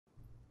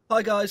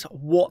Hi guys,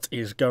 what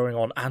is going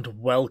on,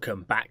 and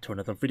welcome back to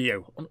another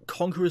video on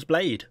Conqueror's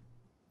Blade.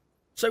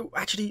 So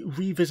actually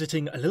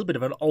revisiting a little bit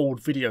of an old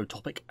video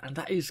topic, and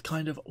that is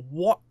kind of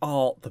what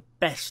are the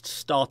best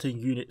starting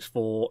units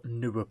for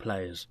newer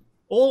players?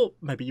 Or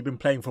maybe you've been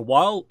playing for a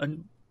while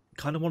and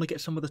kind of want to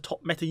get some of the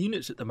top meta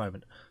units at the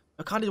moment.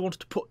 I kind of wanted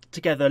to put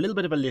together a little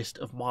bit of a list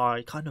of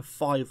my kind of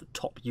 5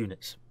 top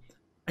units.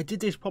 I did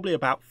this probably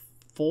about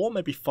 4,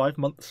 maybe 5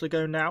 months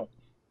ago now,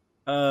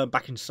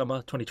 back in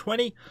summer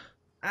 2020.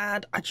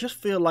 And I just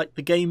feel like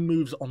the game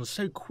moves on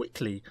so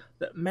quickly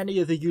that many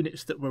of the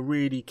units that were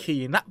really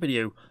key in that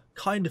video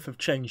kind of have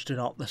changed and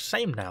aren't the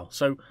same now.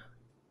 So,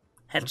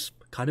 hence,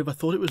 kind of I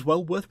thought it was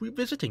well worth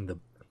revisiting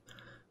them.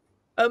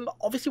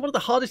 Obviously, one of the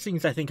hardest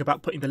things I think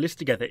about putting the list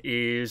together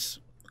is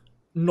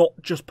not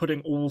just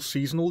putting all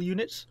seasonal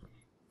units.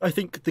 I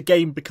think the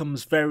game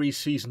becomes very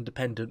season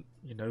dependent.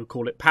 You know,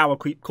 call it power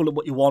creep, call it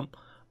what you want.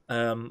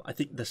 I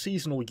think the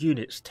seasonal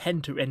units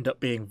tend to end up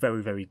being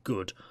very, very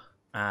good.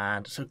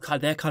 And so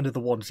they're kind of the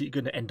ones that you're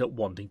going to end up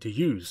wanting to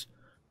use.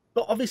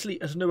 But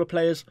obviously, as newer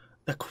players,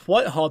 they're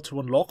quite hard to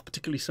unlock,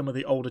 particularly some of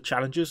the older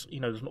challenges. You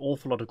know, there's an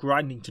awful lot of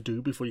grinding to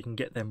do before you can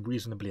get them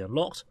reasonably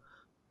unlocked.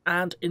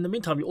 And in the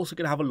meantime, you're also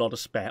going to have a lot of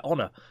spare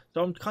honour.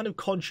 So I'm kind of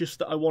conscious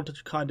that I wanted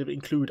to kind of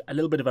include a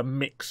little bit of a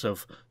mix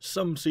of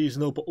some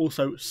seasonal, but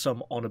also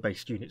some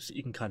honour-based units that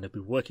you can kind of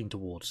be working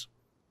towards.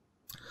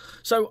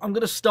 So I'm going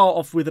to start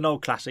off with an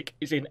old classic.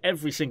 It's in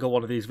every single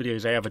one of these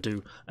videos I ever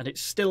do, and it's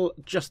still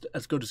just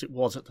as good as it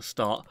was at the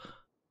start.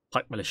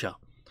 Pike Militia.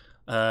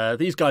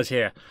 These guys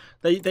here,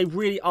 they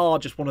really are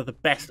just one of the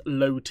best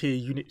low tier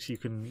units you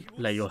can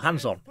lay your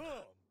hands on.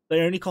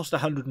 They only cost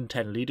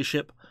 110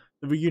 leadership.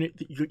 The unit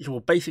that you will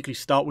basically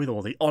start with,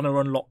 or the honour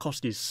unlock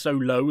cost, is so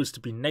low as to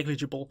be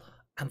negligible,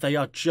 and they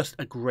are just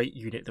a great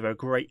unit. They're a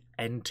great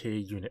end tier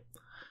unit.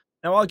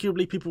 Now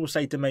arguably people will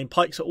say domain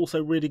pikes are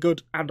also really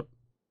good, and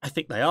I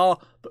think they are,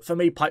 but for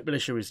me, Pike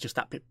Militia is just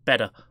that bit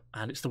better,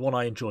 and it's the one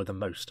I enjoy the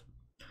most.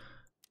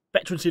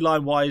 Veterancy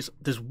line-wise,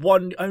 there's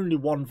only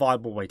one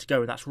viable way to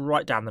go, and that's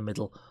right down the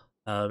middle.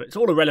 It's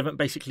all irrelevant,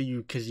 basically,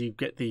 because you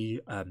get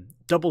the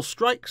double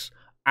strikes,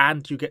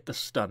 and you get the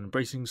stun.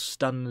 Bracing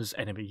stuns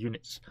enemy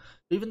units.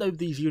 Even though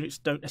these units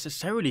don't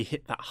necessarily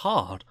hit that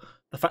hard,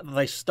 the fact that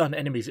they stun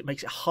enemies, it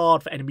makes it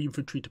hard for enemy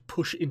infantry to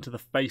push into the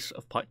face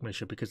of Pike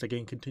Militia, because they're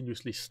getting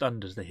continuously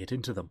stunned as they hit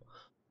into them.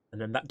 And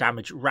then that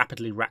damage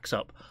rapidly racks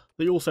up.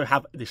 They also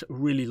have this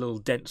really little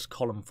dense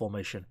column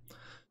formation.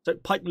 So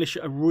Pike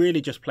Militia are really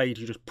just played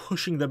you just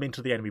pushing them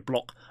into the enemy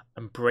block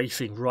and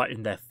bracing right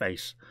in their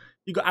face.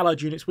 You've got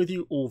allied units with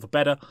you, all the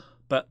better,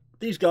 but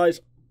these guys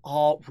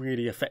are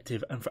really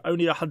effective, and for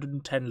only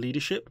 110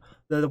 leadership,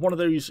 they're one of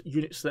those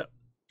units that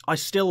I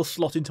still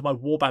slot into my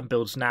warband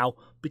builds now,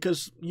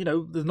 because, you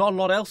know, there's not a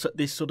lot else at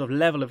this sort of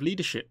level of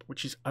leadership,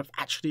 which is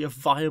actually a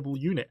viable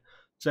unit.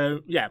 So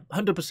yeah,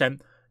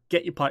 100%.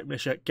 Get your Pike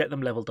Militia, get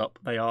them leveled up.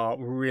 They are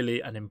really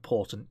an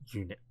important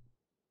unit.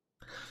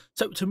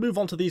 So to move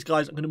on to these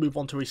guys, I'm going to move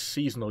on to a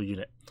seasonal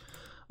unit.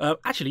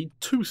 Actually,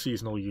 2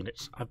 seasonal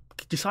units. I've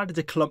decided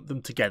to clump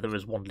them together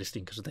as one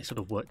listing because they sort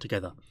of work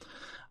together.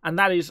 And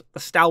that is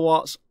the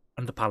Stalwarts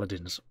and the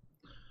Paladins.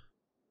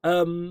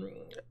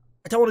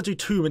 I don't want to do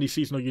too many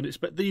seasonal units,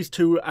 but these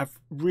two have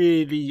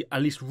really,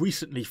 at least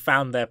recently,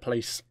 found their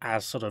place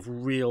as sort of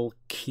real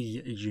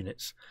key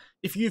units.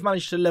 If you've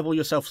managed to level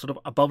yourself sort of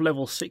above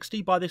level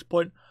 60 by this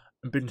point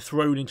and been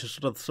thrown into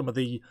sort of some of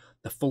the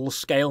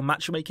full-scale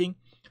matchmaking,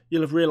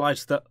 you'll have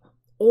realised that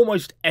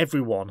almost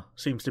everyone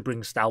seems to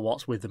bring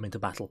Stalwarts with them into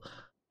battle.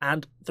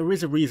 And there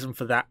is a reason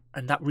for that,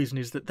 and that reason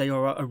is that they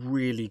are a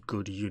really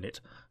good unit,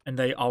 and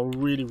they are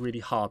really, really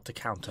hard to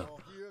counter.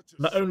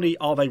 Not only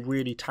are they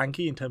really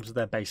tanky in terms of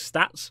their base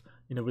stats,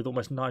 you know, with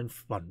almost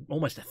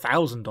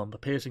 1,000 on the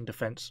piercing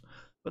defense,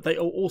 but they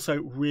are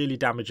also really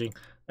damaging.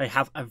 They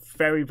have a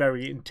very,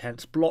 very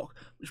intense block,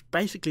 which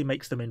basically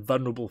makes them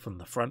invulnerable from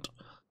the front,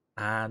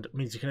 and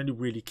means you can only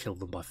really kill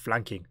them by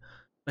flanking.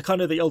 They're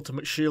kind of the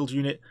ultimate shield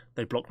unit.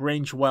 They block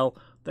range well.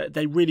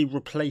 They really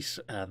replace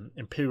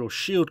Imperial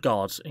shield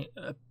guards,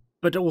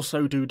 but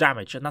also do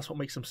damage, and that's what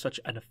makes them such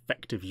an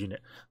effective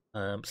unit.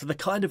 So they're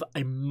kind of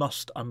a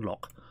must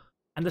unlock.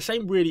 And the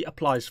same really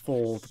applies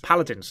for the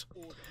Paladins.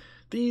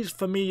 These,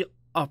 for me,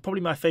 are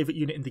probably my favourite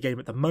unit in the game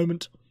at the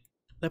moment.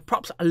 They're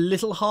perhaps a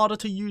little harder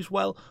to use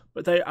well,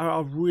 but they are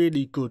a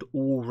really good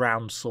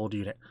all-round sword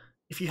unit.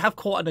 If you have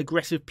quite an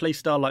aggressive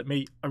playstyle like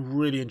me, I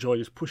really enjoy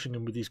just pushing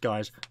them with these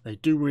guys. They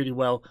do really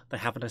well. They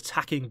have an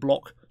attacking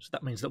block, so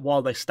that means that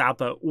while they stab,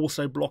 they're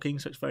also blocking,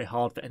 so it's very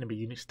hard for enemy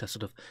units to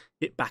sort of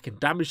hit back and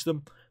damage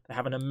them. They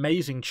have an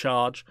amazing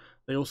charge.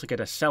 They also get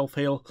a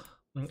self-heal.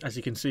 As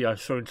you can see, I've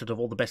thrown sort of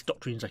all the best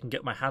doctrines I can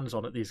get my hands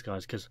on at these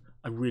guys because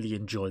I really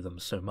enjoy them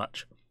so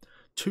much.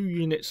 2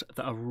 units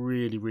that are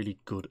really, really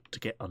good to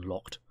get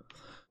unlocked.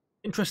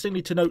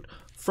 Interestingly to note,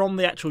 from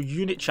the actual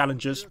unit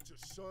challenges,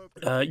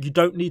 you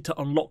don't need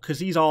to unlock, because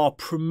these are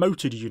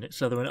promoted units,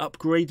 so they're an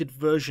upgraded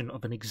version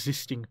of an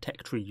existing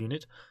tech tree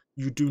unit.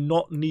 You do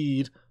not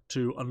need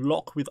to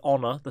unlock with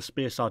honor the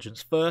Spear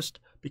Sergeants first,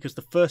 because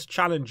the first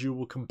challenge you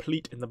will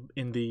complete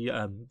in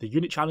the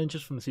unit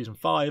challenges from the season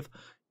 5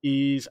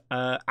 is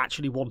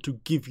actually want to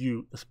give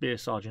you the Spear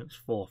Sergeants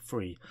for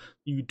free.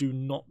 You do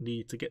not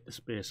need to get the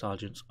Spear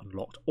Sergeants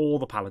unlocked, or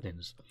the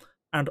Paladins.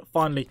 And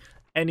finally,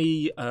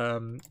 any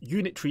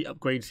unit tree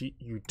upgrades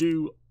you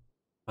do,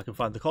 I can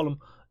find the column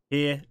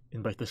here,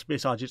 in both the Spear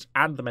Sergeants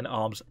and the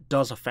Men-at-Arms,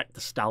 does affect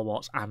the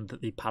Stalwarts and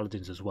the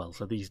Paladins as well,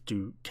 so these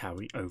do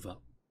carry over.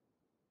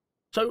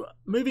 So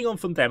moving on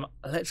from them,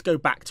 let's go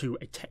back to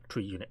a tech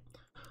tree unit.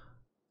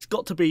 It's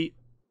got to be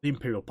the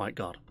Imperial Pike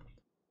Guard.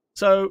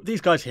 So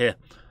these guys here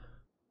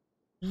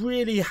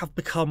really have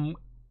become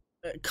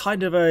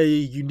kind of a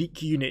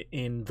unique unit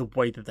in the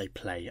way that they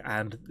play,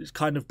 and it's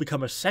kind of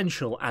become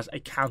essential as a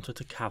counter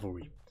to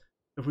cavalry.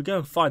 If we go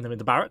and find them in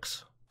the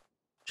barracks,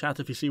 shout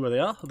if you see where they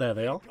are. There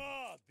they are.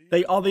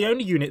 They are the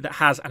only unit that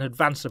has an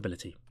advanced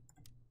ability.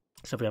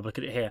 So if we have a look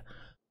at it here,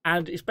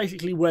 and it's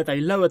basically where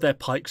they lower their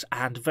pikes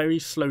and very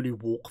slowly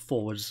walk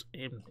forwards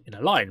in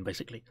a line,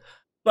 basically.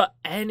 But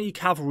any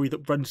cavalry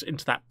that runs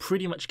into that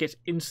pretty much gets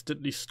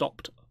instantly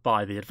stopped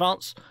by the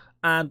advance,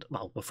 and,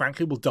 well,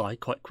 frankly, will die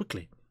quite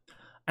quickly.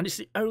 And it's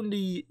the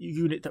only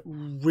unit that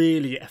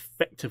really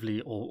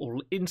effectively or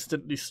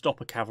instantly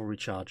stop a cavalry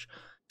charge.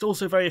 It's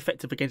also very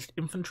effective against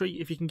infantry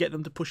if you can get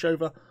them to push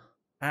over,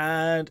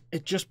 and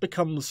it just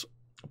becomes,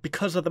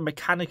 because of the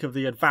mechanic of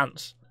the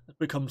advance, it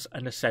becomes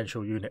an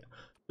essential unit.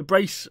 The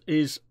brace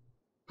is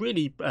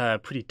really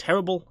pretty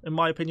terrible, in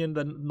my opinion.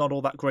 They're not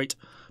all that great,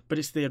 but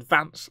it's the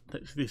advance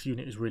that this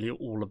unit is really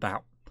all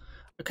about.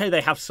 Okay,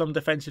 they have some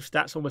defensive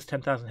stats, almost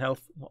 10,000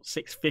 health, what,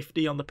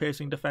 650 on the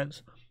piercing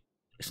defense.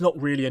 It's not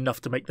really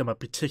enough to make them a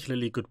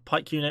particularly good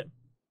pike unit.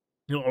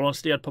 In all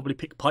honesty, I'd probably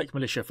pick pike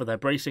militia for their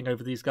bracing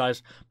over these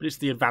guys, but it's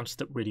the advance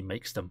that really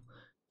makes them.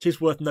 It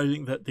is worth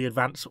noting that the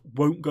advance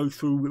won't go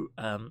through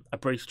a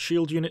braced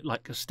shield unit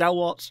like the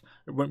Stalwarts.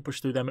 It won't push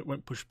through them, it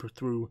won't push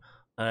through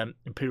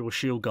Imperial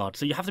Shield Guard.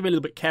 So you have to be a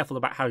little bit careful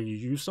about how you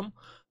use them.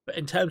 But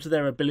in terms of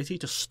their ability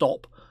to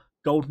stop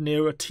Golden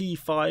Era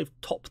T5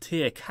 top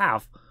tier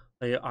cav,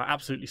 they are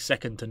absolutely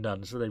second to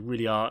none. So they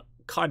really are,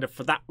 kind of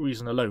for that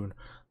reason alone,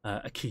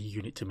 a key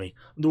unit to me.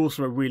 And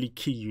also a really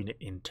key unit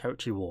in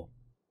Territory War.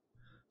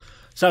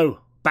 So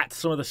back to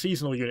some of the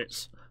seasonal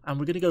units. And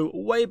we're going to go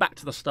way back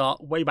to the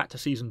start, way back to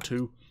Season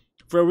 2,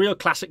 for a real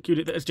classic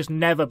unit that has just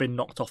never been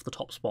knocked off the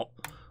top spot.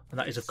 And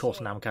that is, of course,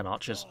 Namcan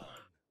Archers.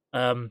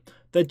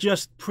 They're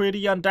just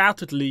pretty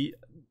undoubtedly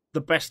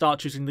the best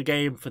archers in the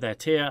game for their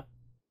tier.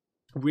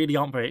 Really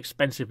aren't very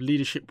expensive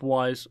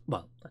leadership-wise.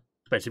 Well,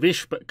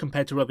 expensive-ish, but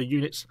compared to other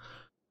units.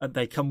 And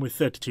they come with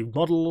 32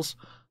 models.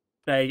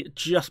 They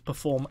just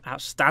perform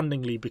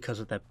outstandingly because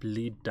of their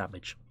bleed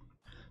damage.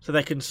 So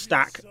they can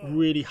stack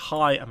really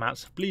high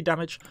amounts of bleed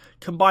damage.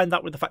 Combine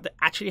that with the fact that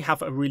they actually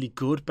have a really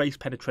good base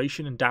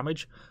penetration and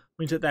damage,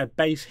 means that their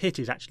base hit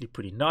is actually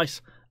pretty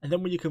nice. And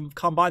then when you can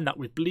combine that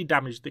with bleed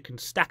damage that can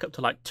stack up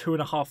to like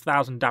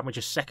 2,500 damage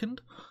a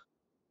second,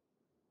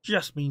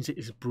 just means it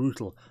is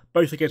brutal,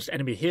 both against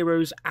enemy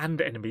heroes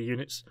and enemy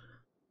units.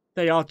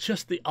 They are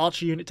just the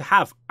archer unit to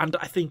have. And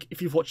I think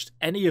if you've watched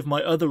any of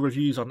my other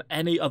reviews on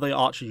any other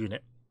archer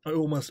unit, I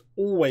almost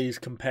always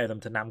compare them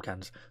to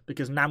Namcans,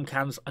 because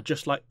Namcans are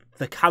just like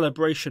the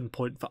calibration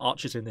point for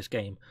archers in this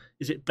game.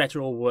 Is it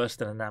better or worse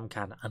than a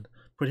Namcan? And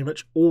pretty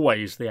much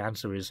always the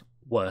answer is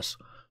worse,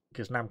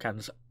 because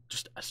Namcans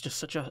it's just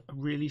such a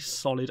really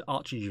solid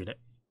archer unit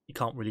you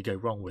can't really go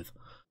wrong with.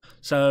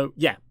 So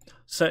yeah,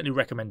 certainly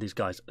recommend these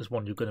guys as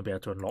one you're going to be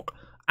able to unlock.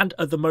 And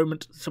at the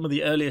moment, some of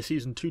the earlier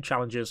Season 2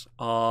 challenges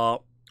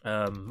are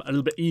a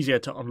little bit easier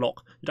to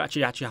unlock. You don't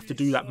actually have to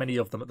do that many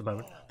of them at the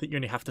moment. I think you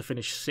only have to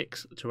finish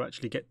 6 to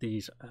actually get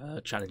these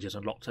challenges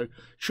unlocked. So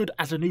should,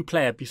 as a new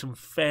player, be some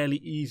fairly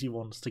easy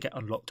ones to get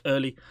unlocked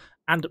early.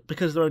 And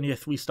because they're only a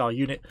 3-star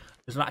unit,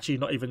 there's actually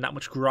not even that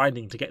much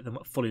grinding to get them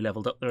fully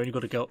leveled up. They're only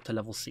got to go up to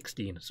level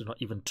 16, so not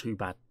even too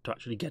bad to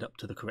actually get up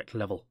to the correct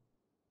level.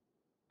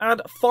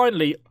 And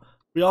finally,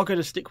 we are going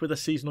to stick with the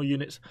seasonal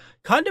units.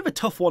 Kind of a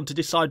tough one to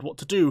decide what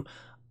to do.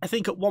 I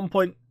think at one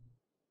point,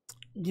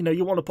 you know,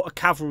 you want to put a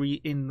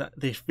cavalry in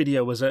this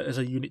video as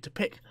a unit to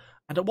pick.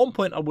 And at one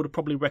point, I would have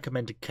probably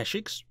recommended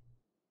Keshigs.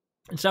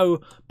 And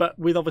so, but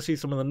with obviously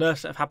some of the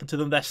nerfs that have happened to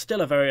them, they're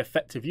still a very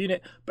effective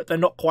unit, but they're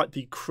not quite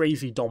the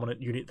crazy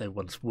dominant unit they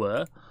once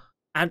were.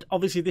 And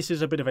obviously this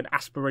is a bit of an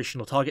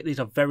aspirational target. These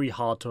are very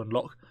hard to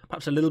unlock.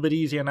 Perhaps a little bit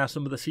easier now.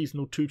 Some of the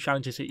Seasonal 2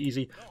 challenges are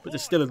easy, but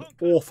there's still an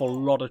awful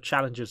lot of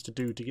challenges to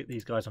do to get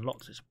these guys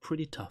unlocked. It's a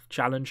pretty tough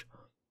challenge.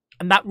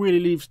 And that really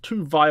leaves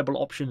 2 viable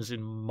options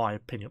in my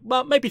opinion.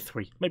 Well, maybe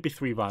 3. Maybe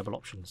 3 viable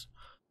options.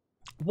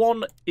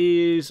 One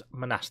is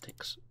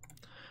Monastics.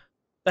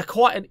 They're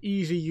quite an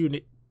easy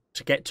unit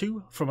to get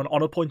to from an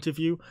honor point of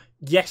view.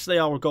 Yes, they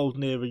are a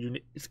Golden Era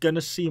unit. It's going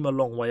to seem a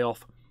long way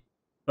off.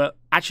 But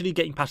actually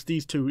getting past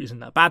these 2 isn't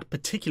that bad,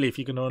 particularly if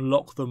you're going to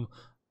unlock them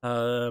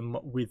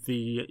with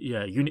the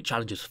unit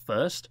challenges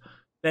first.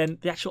 Then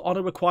the actual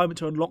honor requirement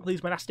to unlock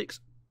these Monastics,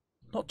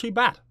 not too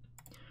bad.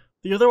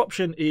 The other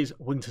option is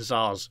Winged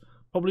Hussars,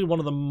 Probably one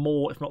of the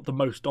more, if not the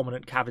most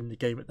dominant cav in the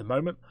game at the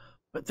moment.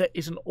 But there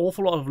is an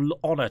awful lot of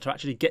honour to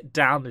actually get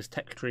down this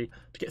tech tree,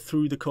 to get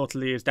through the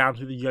Courtiers, down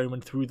through the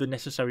Yeoman, through the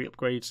necessary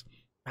upgrades,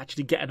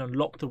 actually get and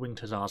unlock the Winged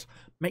Hussars.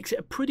 Makes it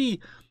a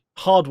pretty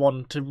hard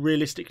one to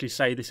realistically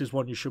say this is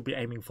one you should be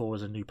aiming for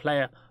as a new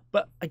player.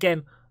 But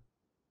again,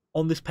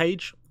 on this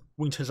page,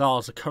 Winged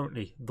Hussars are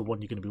currently the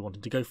one you're going to be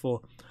wanting to go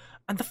for.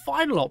 And the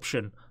final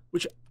option,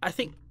 which I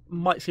think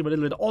might seem a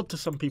little bit odd to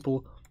some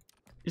people,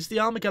 is the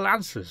Armiger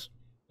Lancers.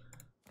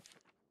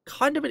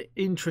 Kind of an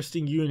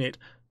interesting unit.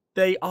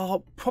 They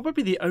are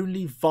probably the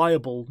only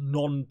viable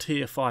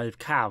non-tier 5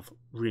 cav,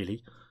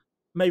 really.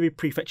 Maybe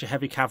Prefecture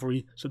Heavy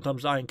Cavalry,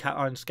 sometimes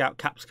Iron Scout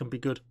Caps can be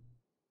good.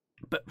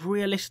 But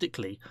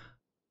realistically,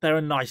 they're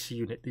a nice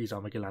unit, these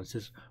Armiger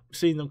Lancers. We're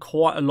seeing them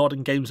quite a lot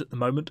in games at the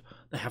moment.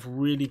 They have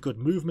really good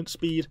movement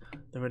speed.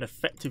 They're an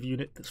effective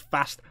unit that's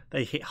fast.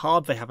 They hit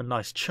hard. They have a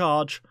nice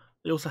charge.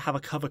 They also have a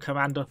cover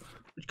commander,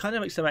 which kind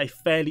of makes them a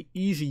fairly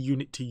easy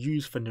unit to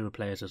use for newer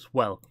players as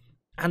well.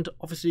 And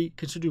obviously,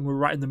 considering we're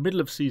right in the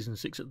middle of Season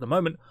 6 at the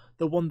moment,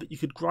 they're one that you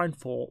could grind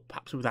for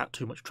perhaps without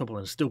too much trouble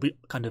and still be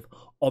kind of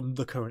on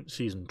the current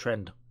season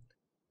trend.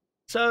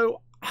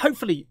 So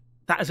hopefully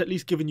that has at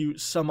least given you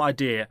some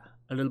idea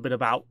a little bit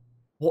about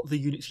what the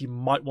units you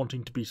might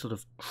wanting to be sort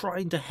of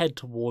trying to head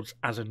towards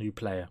as a new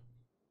player.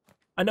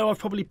 I know I've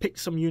probably picked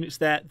some units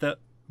there that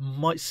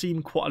might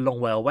seem quite a long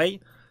way away.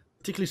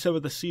 Particularly some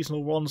of the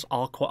seasonal ones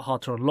are quite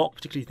hard to unlock,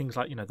 particularly things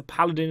like, the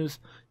Paladins.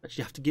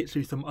 Actually, you have to get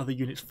through some other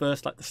units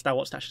first, like the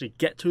Stalwarts, to actually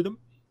get to them.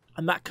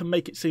 And that can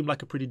make it seem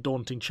like a pretty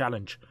daunting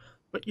challenge.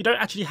 But you don't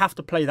actually have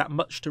to play that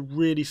much to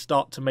really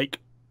start to make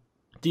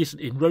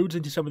decent inroads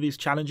into some of these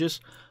challenges.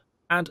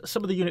 And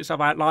some of the units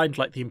I've outlined,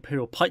 like the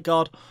Imperial Pike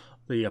Guard,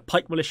 the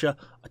Pike Militia,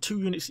 are 2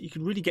 units that you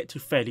can really get to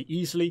fairly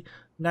easily.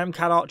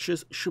 Namkhal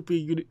Archers should be a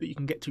unit that you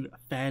can get to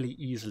fairly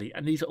easily.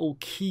 And these are all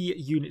key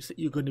units that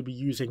you're going to be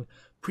using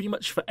pretty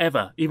much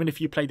forever. Even if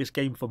you play this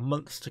game for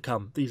months to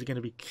come, these are going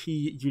to be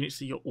key units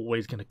that you're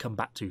always going to come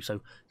back to.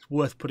 So it's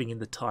worth putting in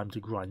the time to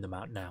grind them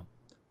out now.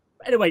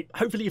 Anyway,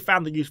 hopefully you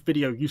found the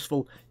video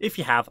useful. If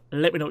you have,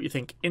 let me know what you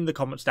think in the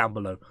comments down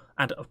below.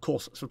 And of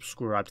course,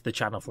 subscribe to the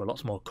channel for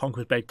lots more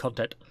Conqueror Blade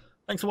content.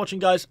 Thanks for watching,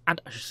 guys,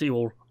 and I shall see you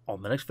all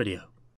on the next video.